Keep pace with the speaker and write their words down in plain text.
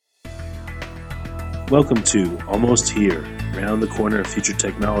Welcome to Almost Here, Round the Corner Future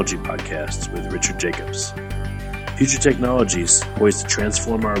Technology podcasts with Richard Jacobs. Future technologies poised to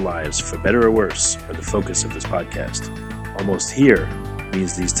transform our lives for better or worse are the focus of this podcast. Almost here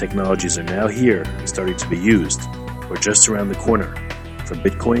means these technologies are now here and starting to be used, or just around the corner, from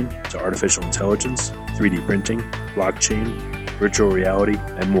Bitcoin to artificial intelligence, 3D printing, blockchain, virtual reality,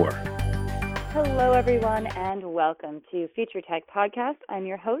 and more. Hello, everyone, and welcome to Future Tech Podcast. I'm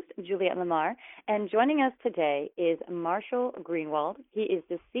your host, Juliette Lamar, and joining us today is Marshall Greenwald. He is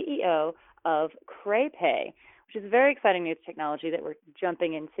the CEO of CrayPay, which is a very exciting new technology that we're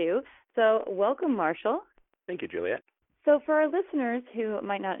jumping into. So welcome, Marshall. Thank you, Juliette. So for our listeners who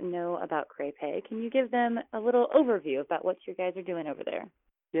might not know about CrayPay, can you give them a little overview about what you guys are doing over there?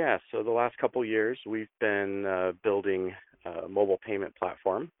 Yeah, so the last couple years, we've been building a mobile payment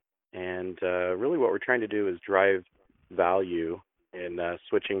platform. And really what we're trying to do is drive value in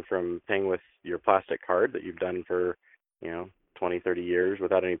switching from paying with your plastic card that you've done for, 20, 30 years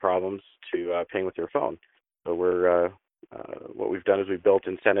without any problems to paying with your phone. So what we've done is we've built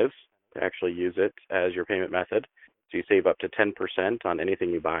incentives to actually use it as your payment method. So you save up to 10% on anything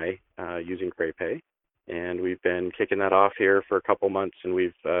you buy using CrayPay. And we've been kicking that off here for a couple months, and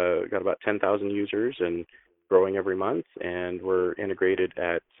we've got about 10,000 users and growing every month, and we're integrated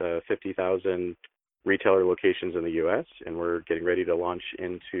at 50,000 retailer locations in the U.S., and we're getting ready to launch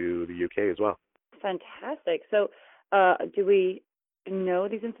into the U.K. as well. Fantastic. So do we know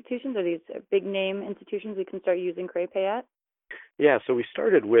these institutions? Are these big name institutions we can start using CrayPay at? Yeah, so we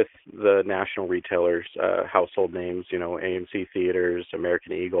started with the national retailers, household names, AMC Theaters,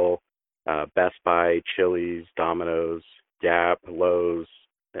 American Eagle, Best Buy, Chili's, Domino's, Gap, Lowe's,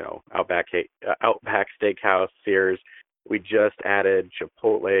 Outback Steakhouse, Sears. We just added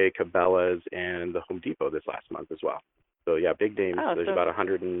Chipotle, Cabela's, and the Home Depot this last month as well. So yeah, big names. There's about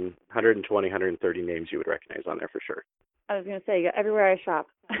 120, 130 names you would recognize on there for sure. I was going to say, everywhere I shop.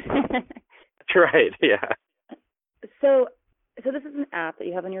 That's right, yeah. So this is an app that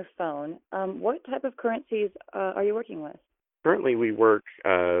you have on your phone. What type of currencies are you working with? Currently, we work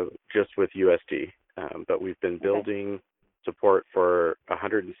just with USD, but we've been building support for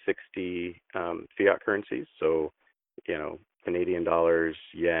 160 fiat currencies. So, Canadian dollars,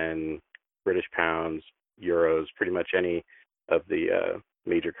 yen, British pounds, euros, pretty much any of the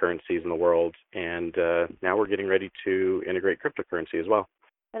major currencies in the world. And now we're getting ready to integrate cryptocurrency as well.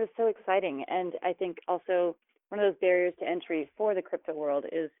 That is so exciting. And I think also one of those barriers to entry for the crypto world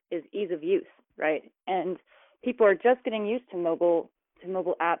is ease of use, right? And people are just getting used to mobile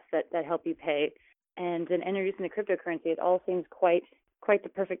apps that help you pay. And then introducing the cryptocurrency, it all seems quite the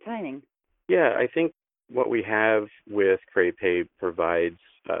perfect timing. Yeah, I think what we have with CrayPay provides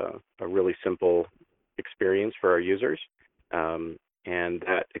a really simple experience for our users. And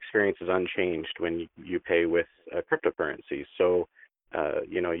that experience is unchanged when you pay with cryptocurrency. So,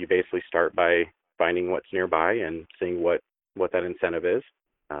 you basically start by finding what's nearby and seeing what that incentive is.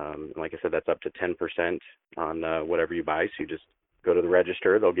 Like I said, that's up to 10% on whatever you buy. So you just go to the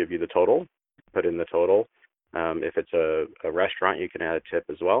register, they'll give you the total, put in the total. If it's a restaurant, you can add a tip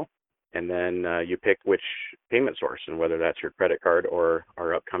as well. And then you pick which payment source, and whether that's your credit card or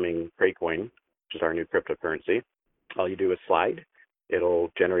our upcoming CrayCoin, which is our new cryptocurrency. All you do is slide.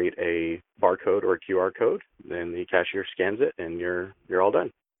 It'll generate a barcode or a QR code. Then the cashier scans it, and you're all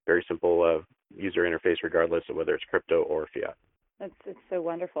done. Very simple user interface, regardless of whether it's crypto or fiat. It's so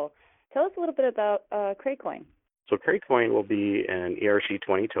wonderful. Tell us a little bit about CrayCoin. So CrayCoin will be an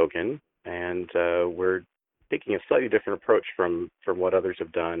ERC20 token, and we're taking a slightly different approach from what others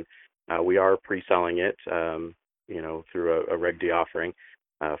have done. We are pre-selling it, through a Reg D offering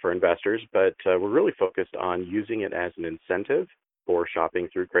for investors, but we're really focused on using it as an incentive for shopping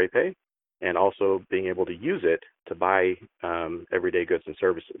through CrayPay, and also being able to use it to buy everyday goods and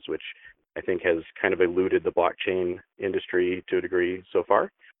services, which I think has kind of eluded the blockchain industry to a degree so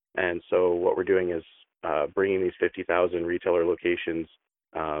far. And so what we're doing is bringing these 50,000 retailer locations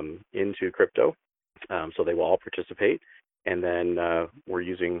into crypto, so they will all participate. And then we're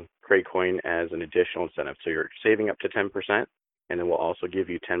using CrayCoin as an additional incentive. So you're saving up to 10%, and then we'll also give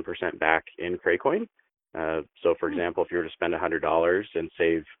you 10% back in CrayCoin. So, for example, if you were to spend $100 and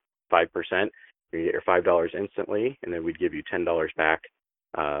save 5%, you get your $5 instantly, and then we'd give you $10 back.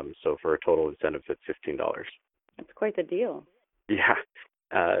 So for a total incentive of $15. That's quite the deal. Yeah.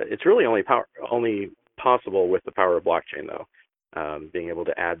 It's really only possible with the power of blockchain, though. Being able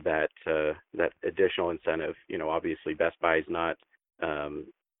to add that additional incentive. Obviously Best Buy is not,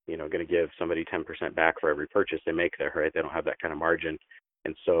 going to give somebody 10% back for every purchase they make there, right? They don't have that kind of margin.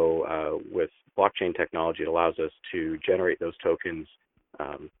 And so with blockchain technology, it allows us to generate those tokens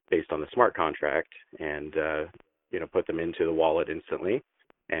based on the smart contract and, put them into the wallet instantly.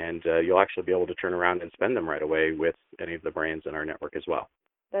 And you'll actually be able to turn around and spend them right away with any of the brands in our network as well.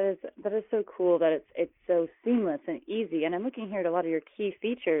 That is so cool that it's so seamless and easy. And I'm looking here at a lot of your key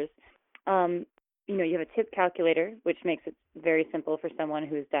features. You have a tip calculator, which makes it very simple for someone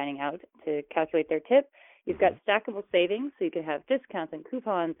who is dining out to calculate their tip. You've got stackable savings, so you can have discounts and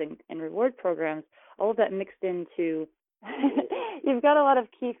coupons and reward programs, all of that mixed into. You've got a lot of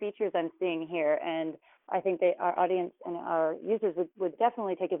key features I'm seeing here, and I think our audience and our users would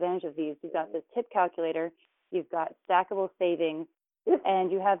definitely take advantage of these. You've got this tip calculator, you've got stackable savings,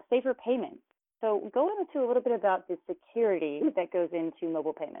 and you have safer payments. So go into a little bit about the security that goes into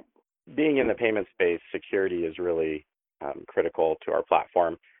mobile payments. Being in the payment space, security is really critical to our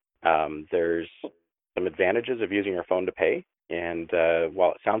platform. There's some advantages of using your phone to pay. And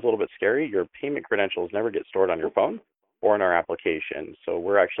while it sounds a little bit scary, your payment credentials never get stored on your phone or in our application. So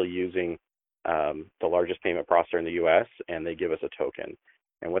we're actually using the largest payment processor in the U.S., and they give us a token.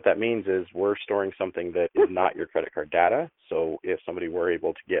 And what that means is we're storing something that is not your credit card data. So if somebody were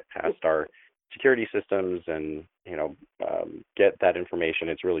able to get past our security systems and get that information,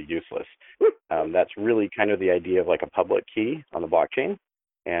 it's really useless. That's really kind of the idea of like a public key on the blockchain.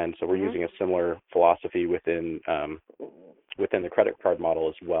 And so we're using a similar philosophy within the credit card model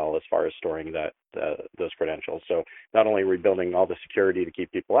as well, as far as storing those credentials. So not only are we building all the security to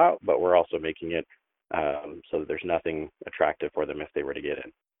keep people out, but we're also making it so that there's nothing attractive for them if they were to get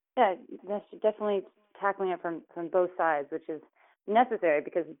in. Yeah, that's definitely tackling it from both sides, which is necessary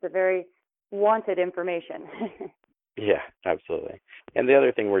because it's a very wanted information. Yeah, absolutely. And the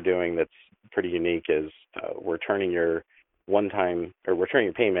other thing we're doing that's pretty unique is we're turning your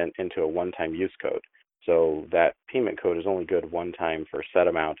payment into a one-time use code. So that payment code is only good one time for a set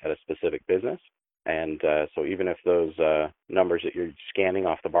amount at a specific business. And so even if those numbers that you're scanning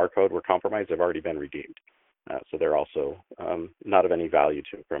off the barcode were compromised, they've already been redeemed. So they're also not of any value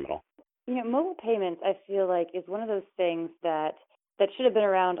to a criminal. Mobile payments, I feel like, is one of those things that should have been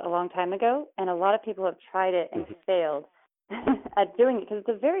around a long time ago, and a lot of people have tried it and failed at doing it because it's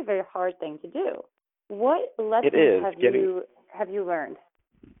a very, very hard thing to do. What lessons have you learned?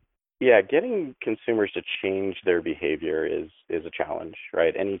 Yeah, getting consumers to change their behavior is a challenge,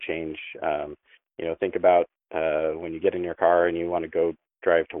 right? Any change, think about when you get in your car and you want to go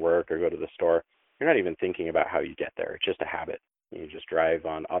drive to work or go to the store, you're not even thinking about how you get there. It's just a habit. You just drive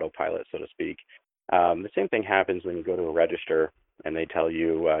on autopilot, so to speak. The same thing happens when you go to a register and they tell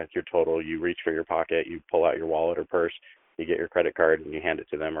you your total, you reach for your pocket, you pull out your wallet or purse, you get your credit card and you hand it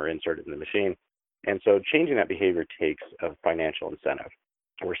to them or insert it in the machine. And so changing that behavior takes a financial incentive.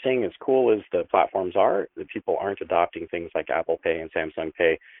 We're seeing as cool as the platforms are, that people aren't adopting things like Apple Pay and Samsung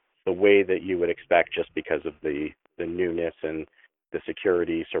Pay the way that you would expect just because of the newness and the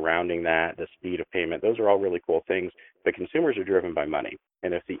security surrounding that, the speed of payment. Those are all really cool things, but consumers are driven by money.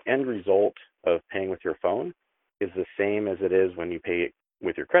 And if the end result of paying with your phone is the same as it is when you pay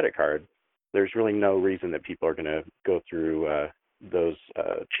with your credit card, there's really no reason that people are going to go through those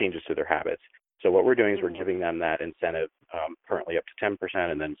changes to their habits. So what we're doing is we're giving them that incentive, currently up to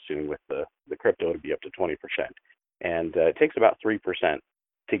 10%, and then soon with the crypto to be up to 20%. And it takes about 3%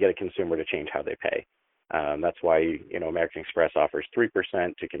 to get a consumer to change how they pay. That's why American Express offers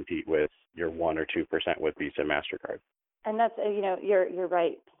 3% to compete with your 1 or 2% with Visa and MasterCard. And that's you're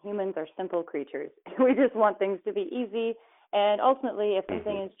right. Humans are simple creatures. We just want things to be easy, and ultimately, if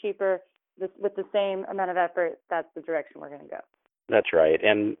something is cheaper with the same amount of effort, that's the direction we're going to go. That's right.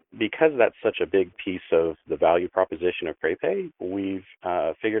 And because that's such a big piece of the value proposition of CrayPay, we've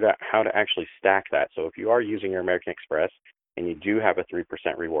figured out how to actually stack that. So if you are using your American Express and you do have a 3%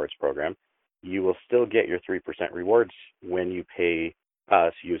 rewards program, you will still get your 3% rewards when you pay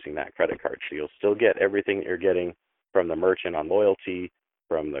us using that credit card. So you'll still get everything that you're getting from the merchant on loyalty,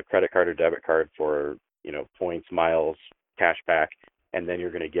 from the credit card or debit card for, points, miles, cash back, and then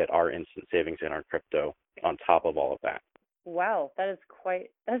you're going to get our instant savings in our crypto on top of all of that. Wow, that's quite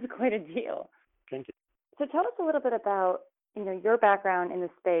a deal. Thank you. So tell us a little bit about your background in the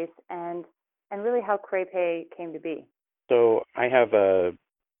space and really how CrayPay came to be. So I have a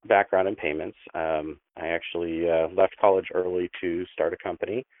background in payments. I actually left college early to start a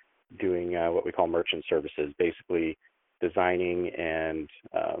company doing what we call merchant services, basically designing and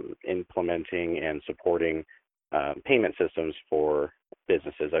implementing and supporting payment systems for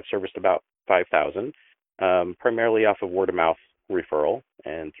businesses. I've serviced about 5,000. Primarily off of word-of-mouth referral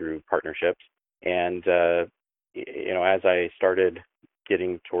and through partnerships. And, as I started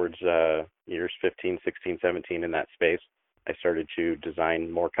getting towards years 15, 16, 17 in that space, I started to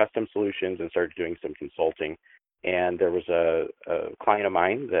design more custom solutions and started doing some consulting. And there was a client of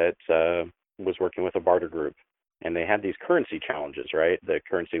mine that was working with a barter group, and they had these currency challenges, right? The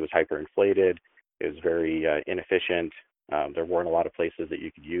currency was hyperinflated. It was very inefficient. There weren't a lot of places that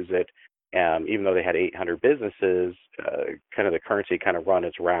you could use it. Even though they had 800 businesses, kind of the currency kind of run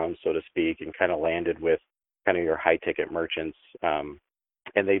its rounds, so to speak, and kind of landed with kind of your high-ticket merchants,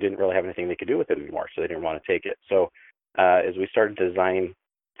 and they didn't really have anything they could do with it anymore, so they didn't want to take it. So as we started to design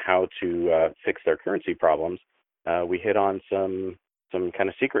how to fix their currency problems, we hit on some kind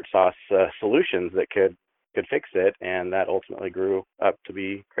of secret sauce solutions that could fix it, and that ultimately grew up to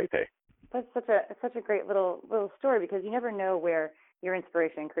be CrayPay. That's such a great little story, because you never know where your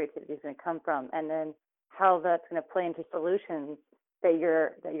inspiration and creativity is going to come from, and then how that's going to play into solutions that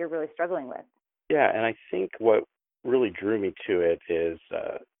you're really struggling with. Yeah, and I think what really drew me to it is,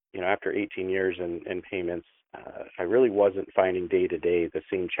 after 18 years in payments, I really wasn't finding day to day the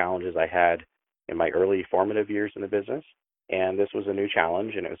same challenges I had in my early formative years in the business. And this was a new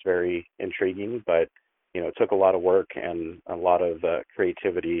challenge, and it was very intriguing, but it took a lot of work and a lot of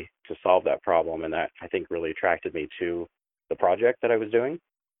creativity to solve that problem, and that, I think, really attracted me to the project that I was doing.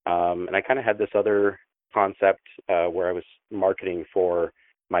 And I kind of had this other concept where I was marketing for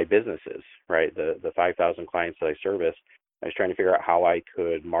my businesses, right? The 5,000 clients that I service. I was trying to figure out how I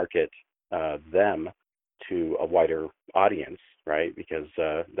could market them to a wider audience, right? Because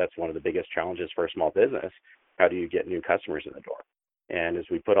that's one of the biggest challenges for a small business. How do you get new customers in the door? And as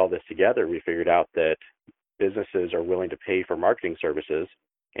we put all this together, we figured out that businesses are willing to pay for marketing services.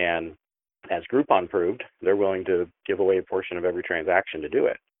 And as Groupon proved, they're willing to give away a portion of every transaction to do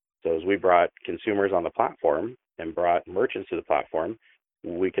it. So as we brought consumers on the platform and brought merchants to the platform,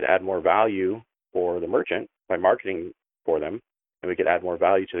 we could add more value for the merchant by marketing for them, and we could add more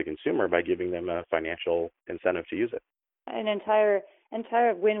value to the consumer by giving them a financial incentive to use it. An entire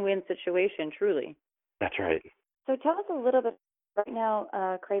win-win situation, truly. That's right. So tell us a little bit. Right now,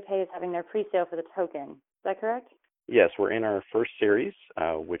 CrayPay is having their pre-sale for the token. Is that correct? Yes, we're in our first series,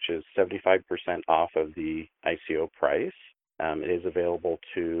 which is 75% off of the ICO price. It is available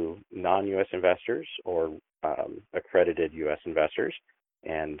to non-U.S. investors or accredited U.S. investors,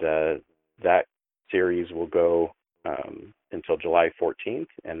 and that series will go until July 14th,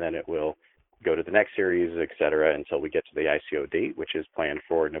 and then it will go to the next series, et cetera, until we get to the ICO date, which is planned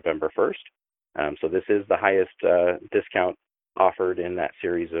for November 1st. So this is the highest discount offered in that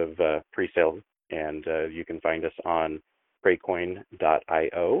series of pre-sale, and you can find us on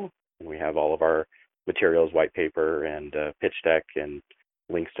craycoin.io. We have all of our materials, white paper, and pitch deck, and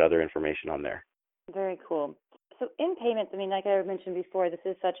links to other information on there. Very cool. So in payments, I mean, like I mentioned before, this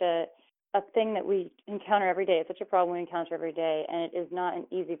is such a thing that we encounter every day. It's such a problem we encounter every day, and it is not an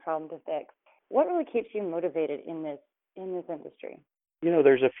easy problem to fix. What really keeps you motivated in this industry?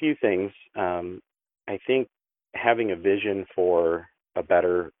 There's a few things. I think having a vision for a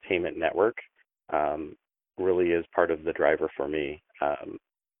better payment network really is part of the driver for me.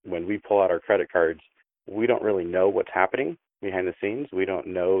 When we pull out our credit cards, we don't really know what's happening behind the scenes. We don't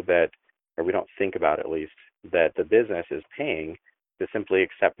know that, or we don't think about at least, that the business is paying to simply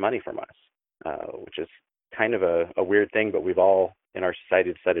accept money from us, which is kind of a weird thing, but we've all in our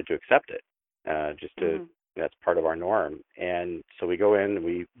society decided to accept it, that's part of our norm. And so we go in,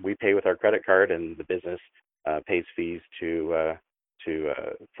 we pay with our credit card, and the business pays fees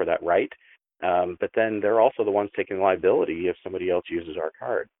for that right. But then they're also the ones taking liability if somebody else uses our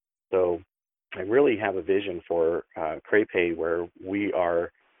card. So I really have a vision for CrayPay where we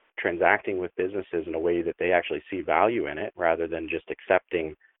are transacting with businesses in a way that they actually see value in it, rather than just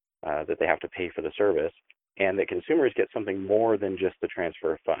accepting that they have to pay for the service, and that consumers get something more than just the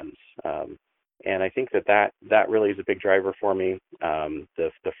transfer of funds. And I think that really is a big driver for me.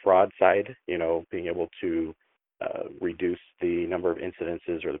 The fraud side, being able to reduce the number of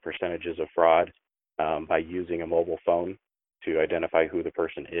incidences or the percentages of fraud by using a mobile phone to identify who the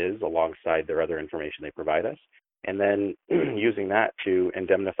person is alongside their other information they provide us, and then using that to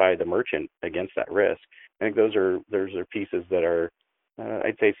indemnify the merchant against that risk. I think those are pieces that are,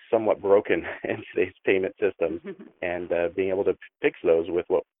 I'd say, somewhat broken in today's payment systems, and being able to fix those with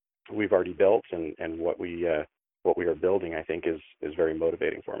what we've already built and what we are building, I think, is very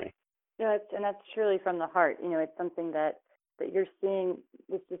motivating for me. Yeah, and that's truly from the heart. It's something that you're seeing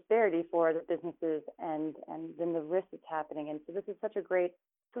this disparity for the businesses and then the risk that's happening. And so this is such a great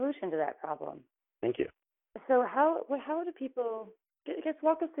solution to that problem. Thank you. So how do people,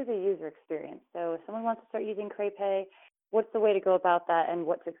 walk us through the user experience. So if someone wants to start using CrayPay, what's the way to go about that and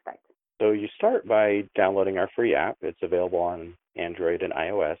what to expect? So you start by downloading our free app. It's available on Android and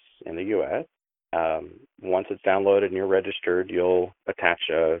iOS in the U.S. Once it's downloaded and you're registered, you'll attach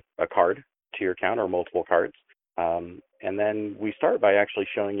a card to your account or multiple cards. And then we start by actually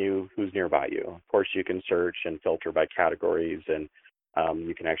showing you who's nearby you. Of course, you can search and filter by categories, and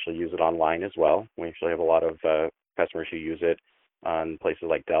you can actually use it online as well. We actually have a lot of customers who use it on places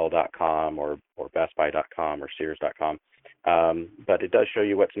like Dell.com or BestBuy.com or Sears.com. But it does show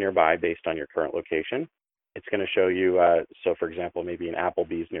you what's nearby based on your current location. It's going to show you, so for example, maybe an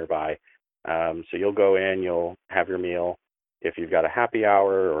Applebee's nearby. So you'll go in, you'll have your meal. If you've got a happy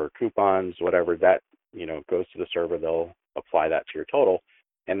hour or coupons, whatever, that goes to the server. They'll apply that to your total,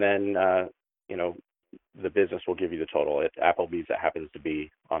 and then the business will give you the total. At Applebee's, that happens to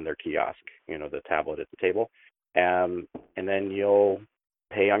be on their kiosk, the tablet at the table, and then you'll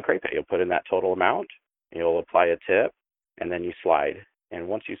pay on CratePay. You'll put in that total amount, you'll apply a tip, and then you slide. And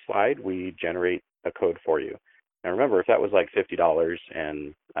once you slide, we generate a code for you. Now remember, if that was like $50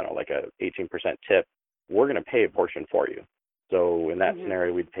 and like a 18% tip, we're going to pay a portion for you. So in that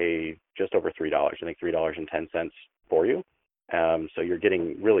scenario, we'd pay just over $3. I think $3.10 for you. So you're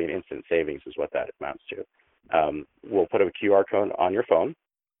getting really an instant savings is what that amounts to. We'll put a QR code on your phone.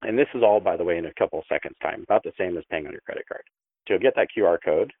 And this is all, by the way, in a couple of seconds time, about the same as paying on your credit card. So you'll get that QR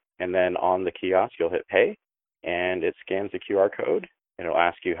code, and then on the kiosk, you'll hit pay, and it scans the QR code, and it'll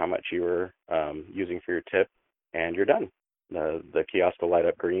ask you how much you were using for your tip, and you're done. The kiosk will light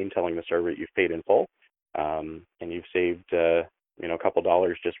up green, telling the server that you've paid in full, and you've saved a couple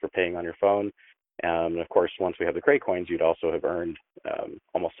dollars just for paying on your phone. And of course, once we have the Crate Coins, you'd also have earned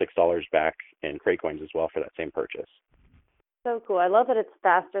almost $6 back in Crate Coins as well for that same purchase. So cool. I love that it's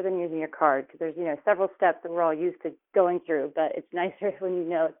faster than using your card, because there's, several steps that we're all used to going through, but it's nicer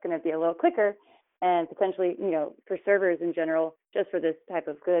when it's going to be a little quicker, and potentially, for servers in general, just for this type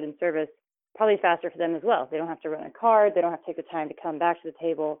of good and service, probably faster for them as well. They don't have to run a card. They don't have to take the time to come back to the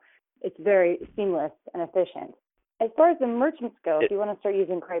table. It's very seamless and efficient. As far as the merchants go, if you want to start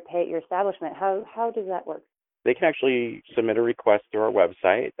using CratePay at your establishment, how does that work? They can actually submit a request through our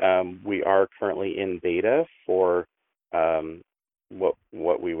website. We are currently in beta for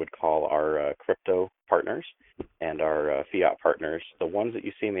what we would call our crypto partners and our fiat partners. The ones that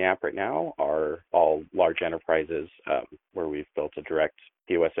you see in the app right now are all large enterprises where we've built a direct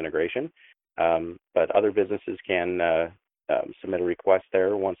POS integration. But other businesses can submit a request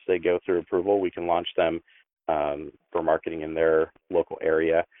there. Once they go through approval, we can launch them for marketing in their local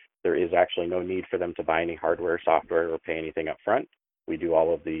area. There is actually no need for them to buy any hardware, software, or pay anything up front. We do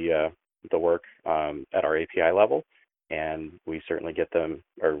all of the work at our API level, and we certainly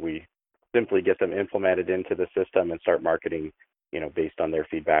we simply get them implemented into the system and start marketing, based on their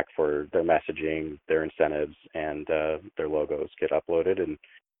feedback for their messaging, their incentives, and their logos get uploaded and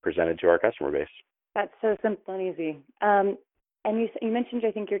presented to our customer base. That's so simple and easy. And you mentioned,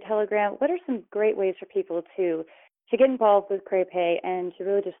 I think, your Telegram. What are some great ways for people to get involved with CratePay and to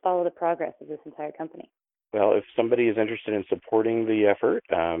really just follow the progress of this entire company? Well, if somebody is interested in supporting the effort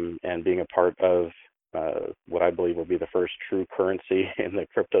and being a part of what I believe will be the first true currency in the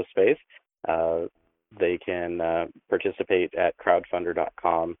crypto space, they can participate at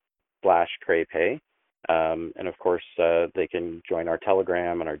crowdfunder.com/CratePay. And of course, they can join our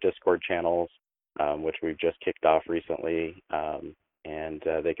Telegram and our Discord channels, which we've just kicked off recently. And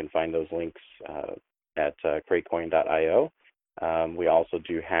they can find those links at cratecoin.io. We also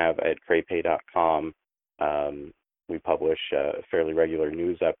do have at cratepay.com, we publish fairly regular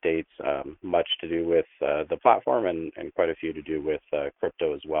news updates, much to do with the platform and quite a few to do with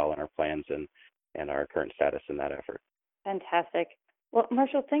crypto as well, and our plans and our current status in that effort. Fantastic. Well,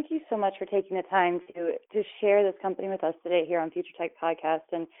 Marshall, thank you so much for taking the time to share this company with us today here on Future Tech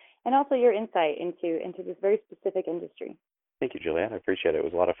Podcast, and also your insight into this very specific industry. Thank you, Juliet. I appreciate it. It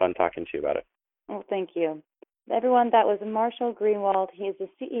was a lot of fun talking to you about it. Well, thank you. Everyone, that was Marshall Greenwald. He is the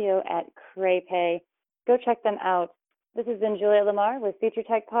CEO at CratePay. Go check them out. This has been Juliet Lamar with Future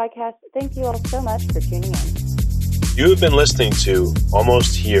Tech Podcast. Thank you all so much for tuning in. You have been listening to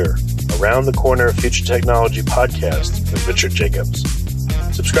Almost Here, Around the Corner Future Technology Podcast with Richard Jacobs.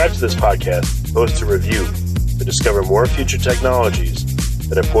 Subscribe to this podcast, post a review to discover more future technologies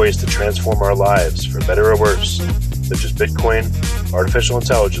that are poised to transform our lives for better or worse, such as Bitcoin, artificial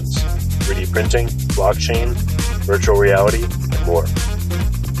intelligence, 3D printing, blockchain, virtual reality, and more.